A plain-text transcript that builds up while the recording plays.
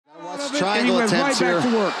triangle attempts here. Right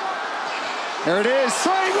back to work. There it is.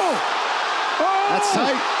 Triangle. Oh, that's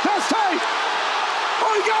tight. That's tight.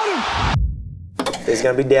 Oh, he got him. There's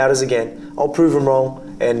going to be doubters again. I'll prove them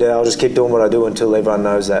wrong, and I'll just keep doing what I do until everyone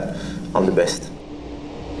knows that I'm the best.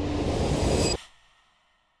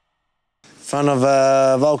 Front of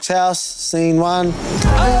Volk's house, scene one.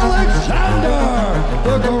 Alexander,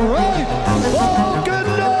 the great Volkanovski.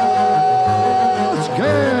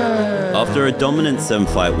 After a dominant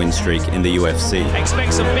 7-fight win streak in the UFC,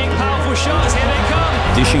 expect some big, powerful shots. Here they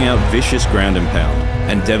come. Dishing out vicious ground and pound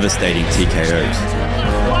and devastating TKOs.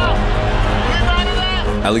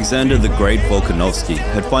 Alexander the Great Volkanovski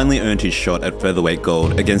had finally earned his shot at featherweight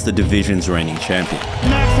gold against the division's reigning champion.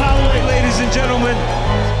 Max Holloway, ladies and gentlemen.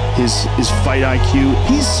 His fight IQ,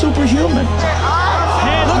 he's superhuman.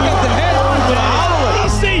 Look at the head on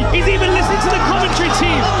Holloway. He's even listening to the commentary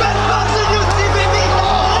team.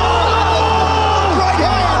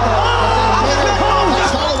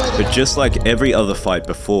 But just like every other fight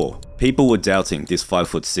before, people were doubting this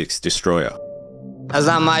 5'6" destroyer. That's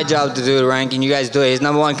not my job to do the ranking. You guys do it. He's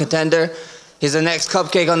 #1 contender. He's the next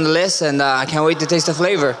cupcake on the list, and I can't wait to taste the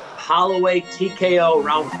flavor. Holloway TKO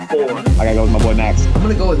round 4. I gotta go with my boy Max. I'm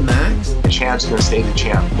gonna go with Max. The champ's gonna stay the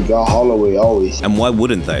champ. We got Holloway always. And why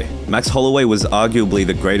wouldn't they? Max Holloway was arguably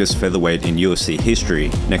the greatest featherweight in UFC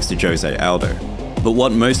history next to Jose Aldo. But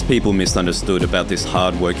what most people misunderstood about this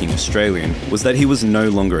hard-working Australian was that he was no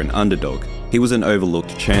longer an underdog. He was an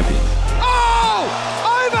overlooked champion. Oh!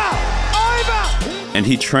 Over! And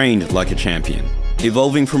he trained like a champion,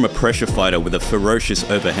 evolving from a pressure fighter with a ferocious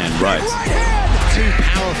overhand right Too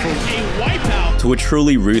powerful. A wipeout. to a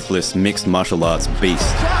truly ruthless mixed martial arts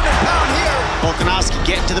beast. Volkanovski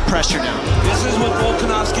getting to the pressure now. This is what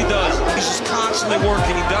Volkanovski does. He's just constantly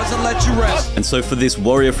working. He doesn't let you rest. And so for this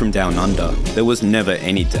warrior from down under, there was never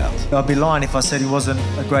any doubt. I'd be lying if I said he wasn't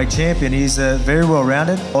a great champion. He's very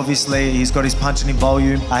well-rounded. Obviously, he's got his punching in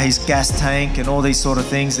volume, his gas tank, and all these sort of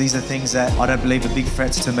things. These are things that I don't believe are big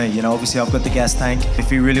threats to me. You know, obviously, I've got the gas tank.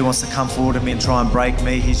 If he really wants to come forward at me and try and break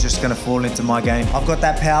me, he's just going to fall into my game. I've got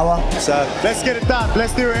that power. So let's get it done.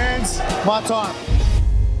 Let's do your hands. My time.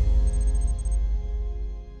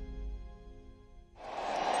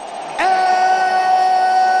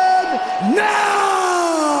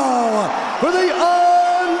 Now, for the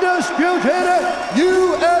undisputed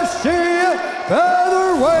UFC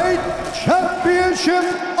Featherweight Championship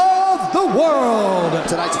of the World.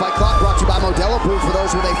 Tonight's fight clock brought to you by Modelo Brew. For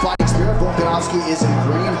those with a fighting spirit, Volkanovski is in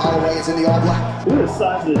green, Holloway is in the all black. Look at the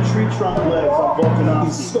size of the tree trunk legs on Volkanovski.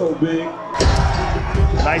 He's so big.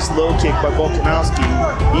 Nice low kick by Volkanovski.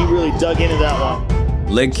 He really dug into that one.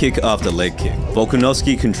 Leg kick after leg kick,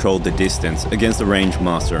 Volkanovski controlled the distance against the range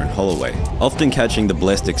master in Holloway, often catching the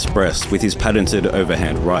Blessed Express with his patented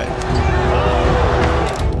overhand right.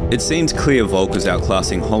 It seemed clear Volk was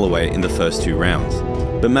outclassing Holloway in the first 2 rounds,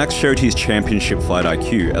 but Max showed his championship fight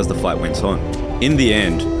IQ as the fight went on. In the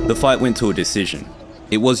end, the fight went to a decision.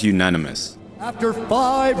 It was unanimous. After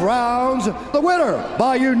 5 rounds, the winner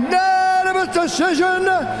by unanimous decision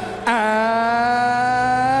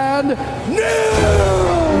and new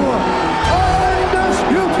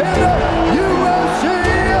undisputed UFC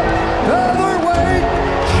featherweight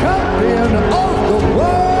champion of the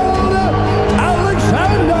world,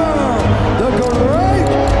 Alexander the Great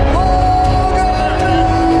Volkanovski.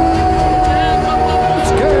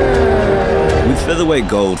 With featherweight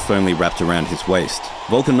gold firmly wrapped around his waist,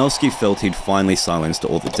 Volkanovski felt he'd finally silenced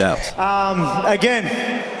all the doubt. Again,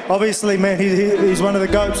 obviously, man, he's one of the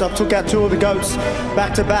GOATs. I've took out 2 of the GOATs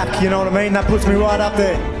back to back, you know what I mean? That puts me right up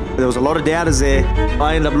there. There was a lot of doubters there.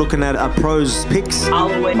 I ended up looking at pros' picks.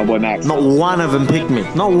 Holloway. My boy Max. Not one of them picked me.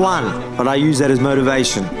 Not one. But I use that as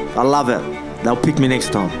motivation. I love it. They'll pick me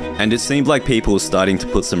next time. And it seemed like people were starting to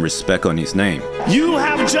put some respect on his name. You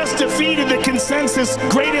have just defeated the consensus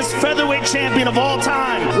greatest featherweight champion of all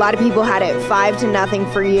time. A lot of people had it 5-0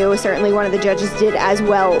 for you. Certainly one of the judges did as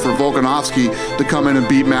well. For Volkanovski to come in and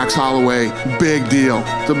beat Max Holloway, big deal.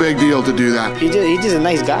 It's a big deal to do that. He's just a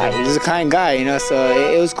nice guy. He's just a kind guy, you know, so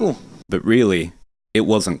it was cool. But really, it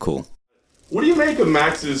wasn't cool. What do you make of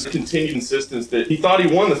Max's continued insistence that he thought he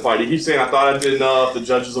won the fight? He keeps saying, I thought I did enough, the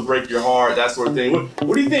judges will break your heart, that sort of thing.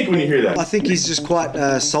 What do you think when you hear that? I think he's just quite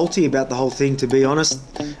salty about the whole thing, to be honest.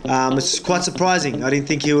 It's quite surprising. I didn't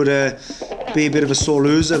think he would be a bit of a sore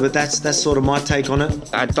loser, but that's sort of my take on it.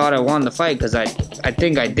 I thought I won the fight because I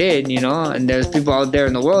think I did, you know, and there's people out there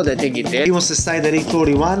in the world that think he did. He wants to say that he thought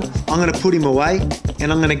he won. I'm going to put him away,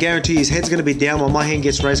 and I'm going to guarantee his head's going to be down while my hand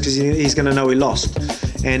gets raised because he's going to know he lost.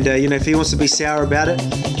 And, you know, if he wants to be sour about it,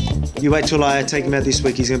 you wait till I take him out this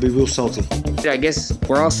week, he's going to be real salty. I guess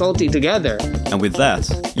we're all salty together. And with that,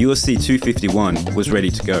 UFC 251 was ready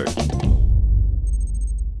to go.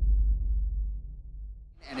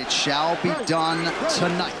 And it shall be done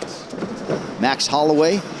tonight. Max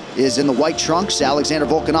Holloway is in the white trunks, Alexander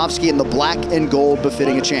Volkanovski in the black and gold,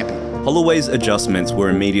 befitting a champion. Holloway's adjustments were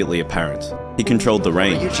immediately apparent. He controlled the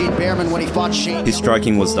range. Eugene Behrman when he fought Shane. His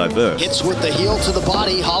striking was diverse. Hits with the heel to the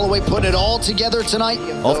body. Holloway put it all together tonight.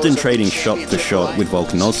 Often trading shot for shot with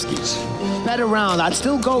Volkanovski. Better round. I'd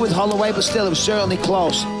still go with Holloway, but still, it was certainly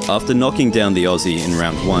close. After knocking down the Aussie in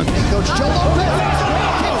round 1. Coach Joe Lopez,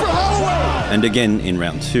 and again in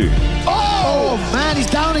round 2. Oh, man, he's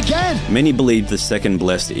down again. Many believed the second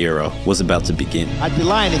blessed era was about to begin. I'd be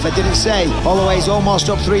lying if I didn't say Holloway's almost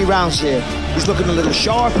up 3 rounds here. He's looking a little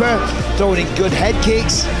sharper, throwing in good head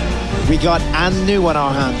kicks. We got Anu on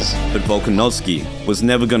our hands. But Volkanovski was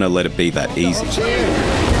never going to let it be that easy.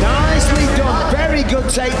 Nicely done. Very good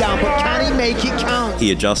takedown, but can he make it count?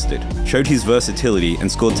 He adjusted, showed his versatility,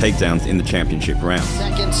 and scored takedowns in the championship round.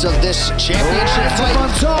 Seconds of this championship fight,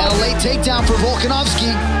 and a late takedown for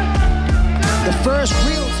Volkanovski. The first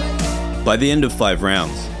real takedown. By the end of 5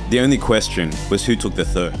 rounds, the only question was who took the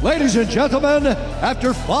third. Ladies and gentlemen,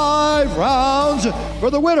 after 5 rounds, for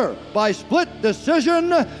the winner by split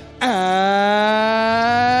decision, and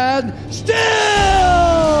still!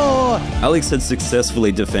 Alex had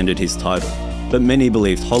successfully defended his title, but many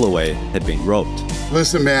believed Holloway had been robbed.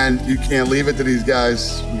 Listen, man, you can't leave it to these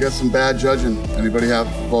guys. We got some bad judging. Anybody have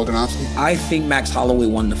Volkanovski? I think Max Holloway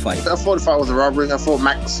won the fight. I thought the fight was a robbery. I thought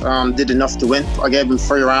Max did enough to win. I gave him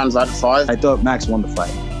 3 rounds out of 5. I thought Max won the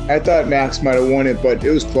fight. I thought Max might have won it, but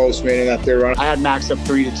it was close, man, in that 3rd round. I had Max up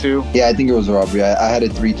 3-2. Yeah, I think it was a robbery. I had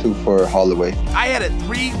it 3-2 for Holloway. I had it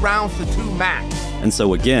 3 rounds to 2 Max. And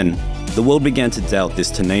so again, the world began to doubt this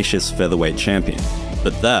tenacious featherweight champion.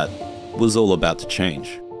 But that was all about to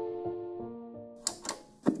change.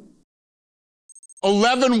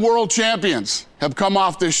 11 world champions have come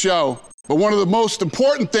off this show, but one of the most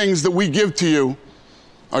important things that we give to you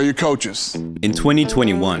are your coaches. In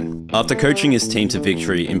 2021, after coaching his team to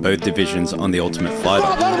victory in both divisions on The Ultimate Fighter,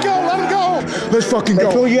 Let him go, let him go! Let's fucking go.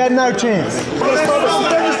 They thought you had no chance.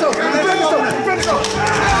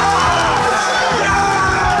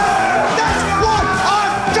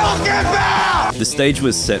 the stage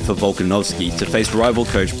was set for Volkanovski to face rival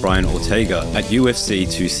coach Brian Ortega at UFC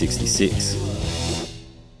 266.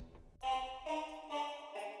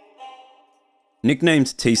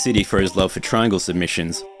 Nicknamed T-City for his love for triangle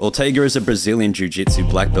submissions, Ortega is a Brazilian Jiu-Jitsu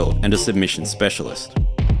black belt and a submission specialist.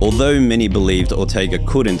 Although many believed Ortega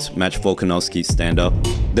couldn't match Volkanovski's stand-up,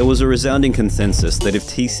 there was a resounding consensus that if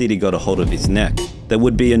T-City got a hold of his neck, there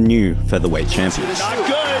would be a new featherweight champion. Not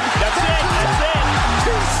good. That's it.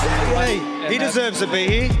 Hey, he deserves to be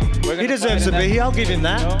here. He deserves to be here. I'll give him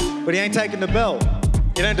that. But he ain't taking the belt.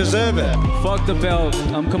 You don't deserve it. Fuck the belt.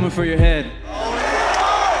 I'm coming for your head.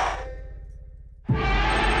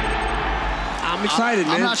 I'm excited,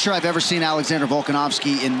 man. I'm not sure I've ever seen Alexander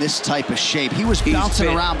Volkanovski in this type of shape. He was bouncing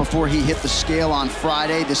around before he hit the scale on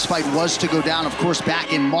Friday. This fight was to go down, of course,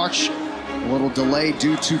 back in March. A little delay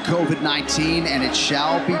due to COVID-19, and it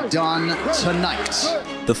shall be done tonight.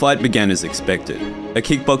 The fight began as expected. A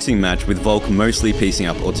kickboxing match with Volk mostly piecing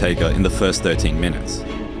up Ortega in the first 13 minutes.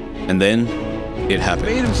 And then, it happened.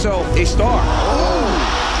 Made himself a star.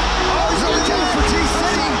 He's on the down for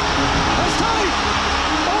T-City. That's tight.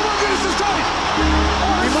 Oh my goodness, it's tight.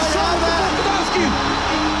 He might have that.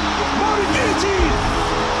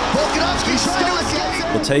 Volkanovski trying to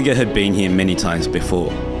escape. Ortega had been here many times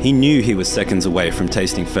before. He knew he was seconds away from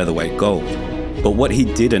tasting featherweight gold. But what he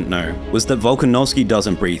didn't know was that Volkanovski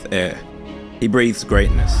doesn't breathe air. He breathes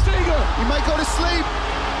greatness. He might go to sleep.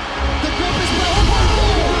 The grip is well.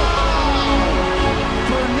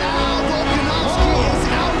 For now, Volkanovski is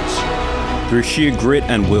out. Through sheer grit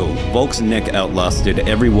and will, Volk's neck outlasted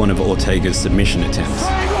every one of Ortega's submission attempts.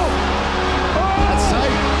 That's tight.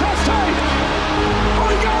 That's tight. Oh,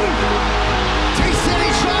 he got him. T-City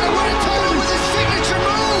trying to win a title with his signature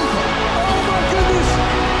move. Oh my goodness,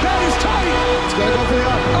 that is tight. It's going to go for the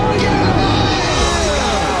up. Oh, yeah.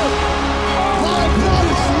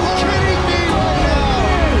 Kidding me right now.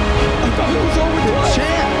 I thought he was over twice.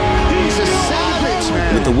 Champ. He's a savage,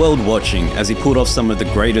 man. With the world watching as he pulled off some of the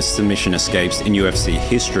greatest submission escapes in UFC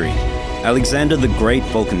history, Alexander the Great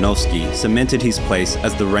Volkanovski cemented his place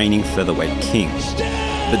as the reigning featherweight king.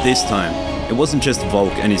 But this time, It wasn't just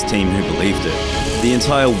Volk and his team who believed it. The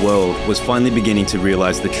entire world was finally beginning to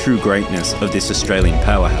realize the true greatness of this Australian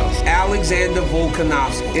powerhouse. Alexander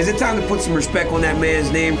Volkanovski. Is it time to put some respect on that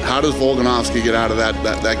man's name? How does Volkanovski get out of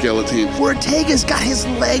that guillotine? Ortega's got his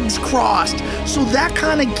legs crossed, so that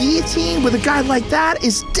kind of guillotine with a guy like that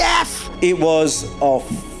is death. It was, oh,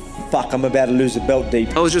 fuck, I'm about to lose the belt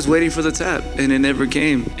deep. I was just waiting for the tap, and it never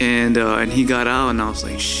came. And he got out, and I was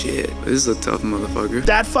like, shit, this is a tough motherfucker.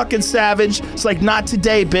 That fucking savage, it's like, not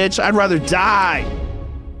today, bitch. I'd rather die.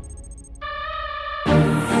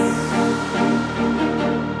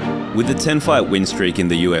 With a 10-fight win streak in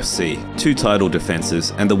the UFC, 2 title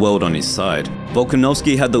defenses, and the world on his side,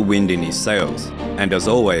 Volkanovski had the wind in his sails. And as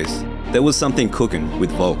always, there was something cooking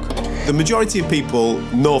with Volk. The majority of people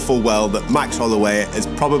know full well that Max Holloway has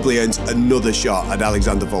probably earned another shot at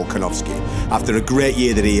Alexander Volkanovski. After a great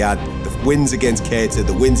year that he had, the wins against Cater,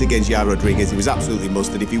 the wins against Yair Rodriguez, he was absolutely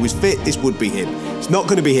mustard. If he was fit, this would be him. It's not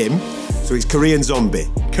going to be him, so it's Korean Zombie.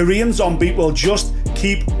 Korean Zombie will just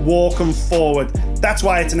keep walking forward. That's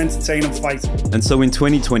why it's an entertaining fight. And so in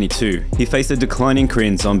 2022, he faced a declining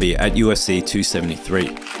Korean Zombie at UFC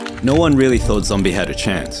 273. No one really thought Zombie had a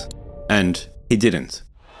chance. And he didn't.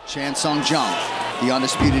 Chan Sung Jung, the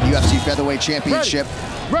undisputed UFC featherweight championship,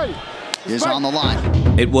 is on the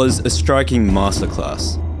line. It was a striking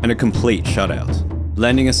masterclass and a complete shutout,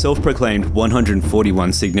 landing a self-proclaimed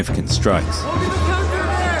 141 significant strikes.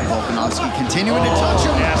 Volkanovski continuing to touch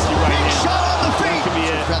him. Big shot on the feet.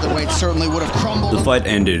 Featherweight certainly would have crumbled. The fight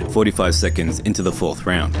ended 45 seconds into the 4th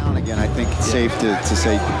round. Again, I think it's safe to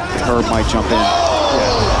say Herb might jump in.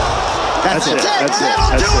 Yeah. That's it. That'll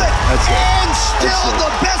do it. And still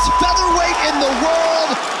the best featherweight in the world.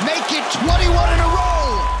 Make it 21 in a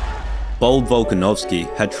row. Bold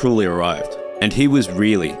Volkanovski had truly arrived, and he was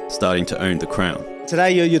really starting to own the crown.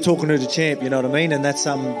 Today you're talking to the champ, you know what I mean? And that's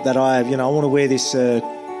something that I want to wear this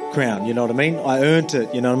crown, you know what I mean? I earned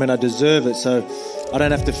it, you know what I mean? I deserve it, so I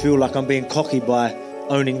don't have to feel like I'm being cocky by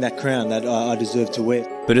owning that crown that I deserve to wear.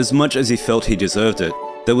 But as much as he felt he deserved it,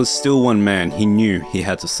 there was still one man he knew he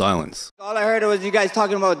had to silence. All I heard was you guys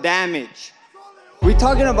talking about damage. We're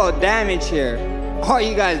talking about damage here. Oh,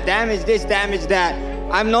 you guys damage this, damage that.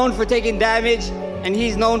 I'm known for taking damage, and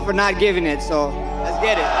he's known for not giving it, so let's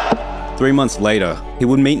get it. 3 months later, he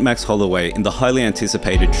would meet Max Holloway in the highly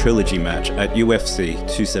anticipated trilogy match at UFC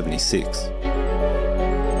 276.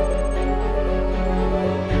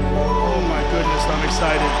 Oh my goodness, I'm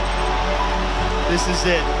excited. This is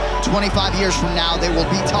it. 25 years from now, they will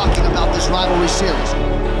be talking about this rivalry series.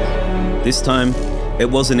 This time, it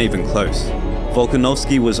wasn't even close.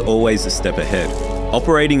 Volkanovski was always a step ahead,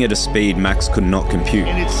 operating at a speed Max could not compute.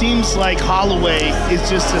 And it seems like Holloway is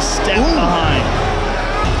just a step behind.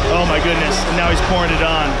 Oh my goodness, and now he's pouring it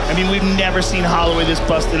on. I mean, we've never seen Holloway this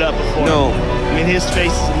busted up before. No. I mean, his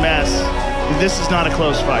face is a mess. This is not a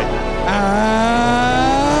close fight.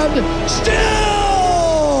 And still!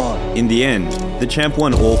 In the end, the champ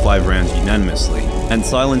won all 5 rounds unanimously and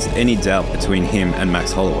silenced any doubt between him and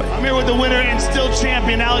Max Holloway. I'm here with the winner and still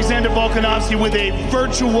champion, Alexander Volkanovski, with a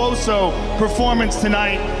virtuoso performance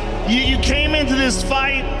tonight. You came into this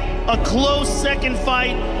fight, a close second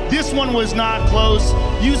fight. This one was not close.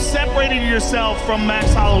 You separated yourself from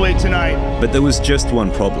Max Holloway tonight. But there was just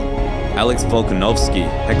one problem. Alex Volkanovski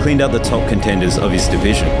had cleaned out the top contenders of his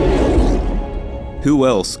division. Who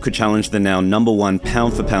else could challenge the now #1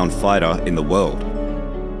 pound-for-pound fighter in the world?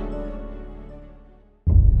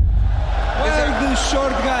 Where's this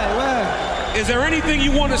short guy? Where? Is there anything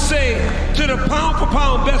you want to say to the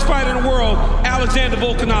pound-for-pound best fighter in the world, Alexander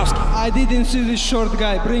Volkanovski? I didn't see this short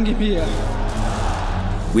guy. Bring him here.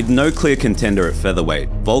 With no clear contender at featherweight,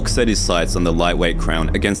 Volk set his sights on the lightweight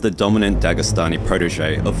crown against the dominant Dagestani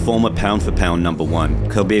protege of former pound-for-pound #1,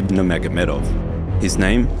 Khabib Nurmagomedov. His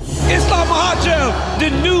name? Islam Makhachev,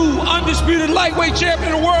 the new undisputed lightweight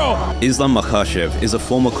champion of the world. Islam Makhachev is a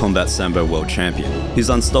former combat sambo world champion.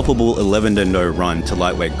 His unstoppable 11-0 run to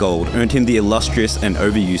lightweight gold earned him the illustrious and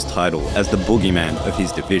overused title as the boogeyman of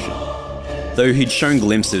his division. Though he'd shown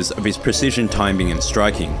glimpses of his precision timing and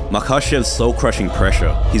striking, Makhachev's soul-crushing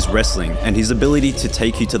pressure, his wrestling, and his ability to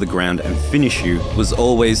take you to the ground and finish you was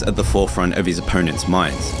always at the forefront of his opponents'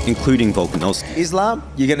 minds, including Volkanovski. Islam,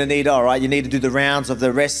 you're going to need, all right, you need to do the rounds of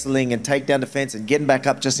the wrestling and take down defense and getting back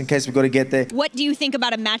up just in case we've got to get there. What do you think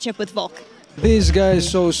about a matchup with Volk? This guy is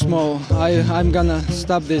so small. I'm gonna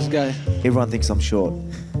stop this guy. Everyone thinks I'm short.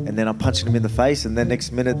 And then I'm punching them in the face, and then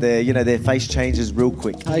next minute their face changes real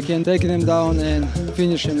quick. I can take him down and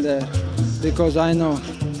finish him there because I know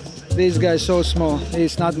this guy is so small.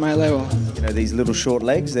 He's not my level. You know, these little short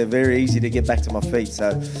legs, they're very easy to get back to my feet.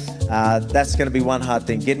 So That's going to be one hard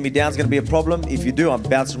thing. Getting me down is going to be a problem. If you do, I'm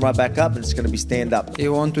bouncing right back up, and it's going to be stand up.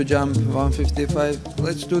 You want to jump 155?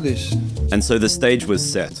 Let's do this. And so the stage was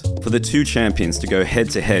set for the two champions to go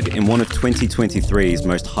head-to-head in one of 2023's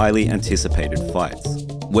most highly anticipated fights,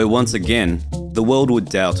 where once again, the world would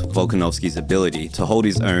doubt Volkanovski's ability to hold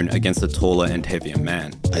his own against a taller and heavier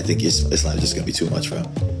man. I think Islam is just going to be too much for him.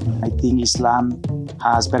 I think Islam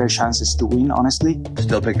has better chances to win, honestly.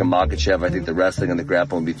 Still picking Makhachev. I think the wrestling and the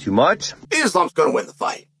grappling will be too much. Islam's going to win the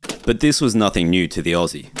fight. But this was nothing new to the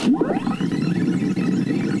Aussie.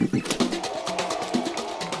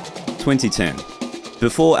 2010.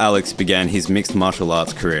 Before Alex began his mixed martial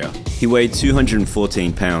arts career, he weighed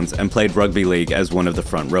 214 pounds and played rugby league as one of the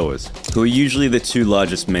front rowers, who are usually the two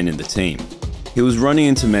largest men in the team. He was running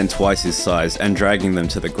into men twice his size and dragging them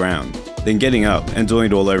to the ground, then getting up and doing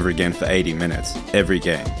it all over again for 80 minutes, every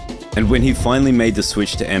game. And when he finally made the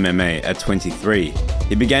switch to MMA at 23,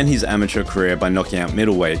 he began his amateur career by knocking out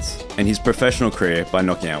middleweights and his professional career by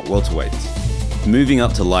knocking out welterweights. Moving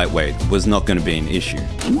up to lightweight was not going to be an issue.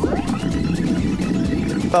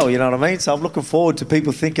 Well, you know what I mean? So I'm looking forward to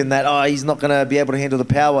people thinking that, oh, he's not going to be able to handle the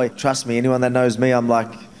power weight. Trust me, anyone that knows me, I'm like,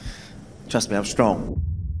 trust me, I'm strong.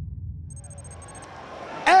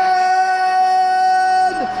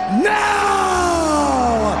 And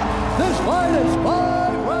now, this fight is 5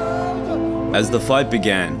 rounds. As the fight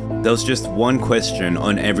began, there was just one question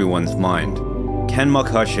on everyone's mind. Can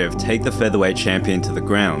Makhachev take the featherweight champion to the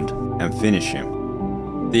ground and finish him?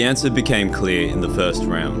 The answer became clear in the first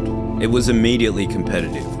round. It was immediately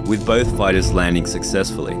competitive, with both fighters landing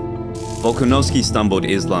successfully. Volkanovski stumbled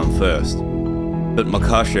Islam first, but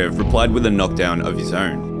Makhachev replied with a knockdown of his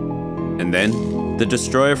own. And then, the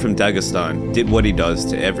destroyer from Dagestan did what he does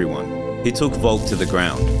to everyone. He took Volk to the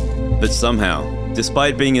ground. But somehow,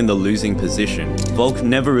 despite being in the losing position, Volk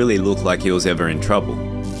never really looked like he was ever in trouble.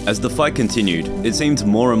 As the fight continued, it seemed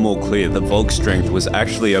more and more clear that Volk's strength was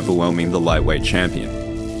actually overwhelming the lightweight champion.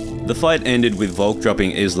 The fight ended with Volk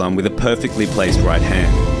dropping Islam with a perfectly placed right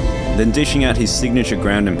hand, then dishing out his signature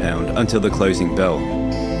ground and pound until the closing bell.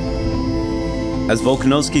 As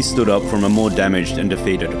Volkanovski stood up from a more damaged and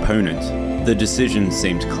defeated opponent, the decision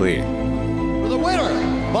seemed clear. For the winner,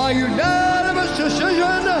 by unanimous decision,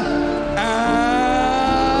 and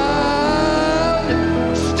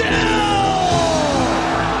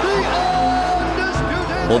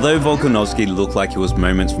Although Volkanovski looked like he was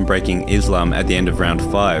moments from breaking Islam at the end of round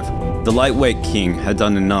 5, the lightweight king had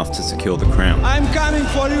done enough to secure the crown. I'm coming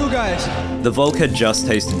for you guys. The Volk had just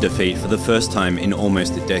tasted defeat for the first time in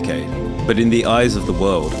almost a decade, but in the eyes of the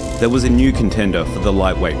world, there was a new contender for the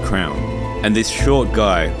lightweight crown, and this short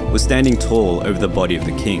guy was standing tall over the body of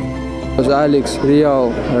the king. Was Alex,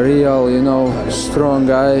 real, you know, strong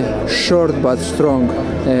guy, short but strong,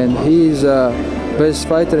 and he's the best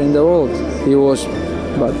fighter in the world. He was.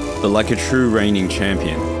 But like a true reigning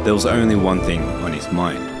champion, there was only one thing on his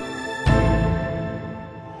mind.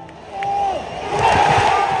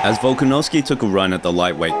 As Volkanovski took a run at the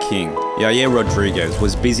lightweight king, Yair Rodriguez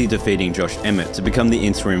was busy defeating Josh Emmett to become the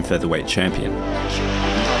interim featherweight champion.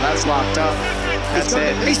 Oh, that's locked up. That's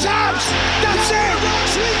it. He stops! That's it!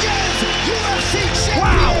 Rodriguez, UFC champion!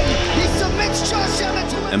 Wow! He submits Josh Emmett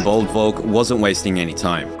to And bold Volk wasn't wasting any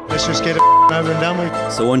time. Let's just get it over and done with.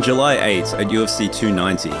 So on July 8 at UFC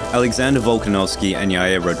 290, Alexander Volkanovski and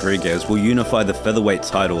Yair Rodriguez will unify the featherweight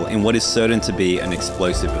title in what is certain to be an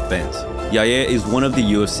explosive event. Yair is one of the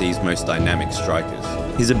UFC's most dynamic strikers.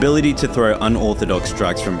 His ability to throw unorthodox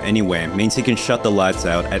strikes from anywhere means he can shut the lights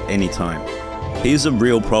out at any time. He is a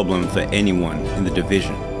real problem for anyone in the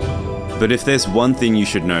division. But if there's one thing you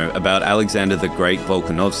should know about Alexander the Great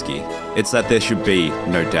Volkanovski, it's that there should be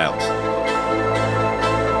no doubt.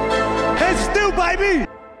 It's still, baby!